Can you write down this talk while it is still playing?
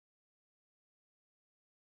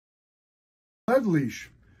Lead leash.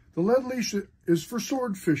 The lead leash is for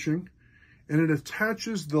sword fishing, and it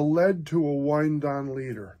attaches the lead to a wind-on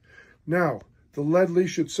leader. Now, the lead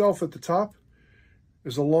leash itself at the top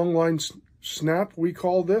is a long line snap, we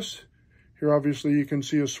call this. Here, obviously, you can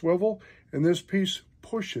see a swivel, and this piece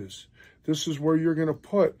pushes. This is where you're going to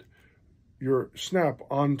put your snap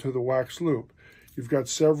onto the wax loop. You've got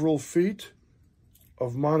several feet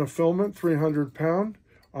of monofilament, 300 pound,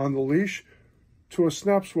 on the leash to a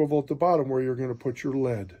snap swivel at the bottom where you're going to put your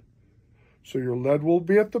lead. So your lead will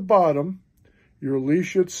be at the bottom. Your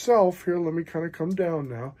leash itself, here, let me kind of come down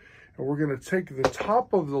now, and we're going to take the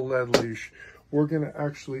top of the lead leash. We're going to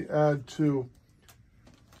actually add to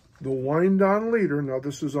the wind-on leader. Now,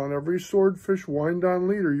 this is on every swordfish wind-on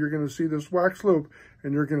leader. You're going to see this wax loop,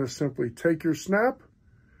 and you're going to simply take your snap,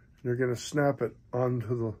 and you're going to snap it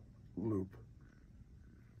onto the loop.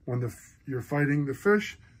 When you're fighting the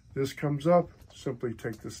fish, this comes up, simply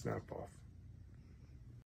take the snap off.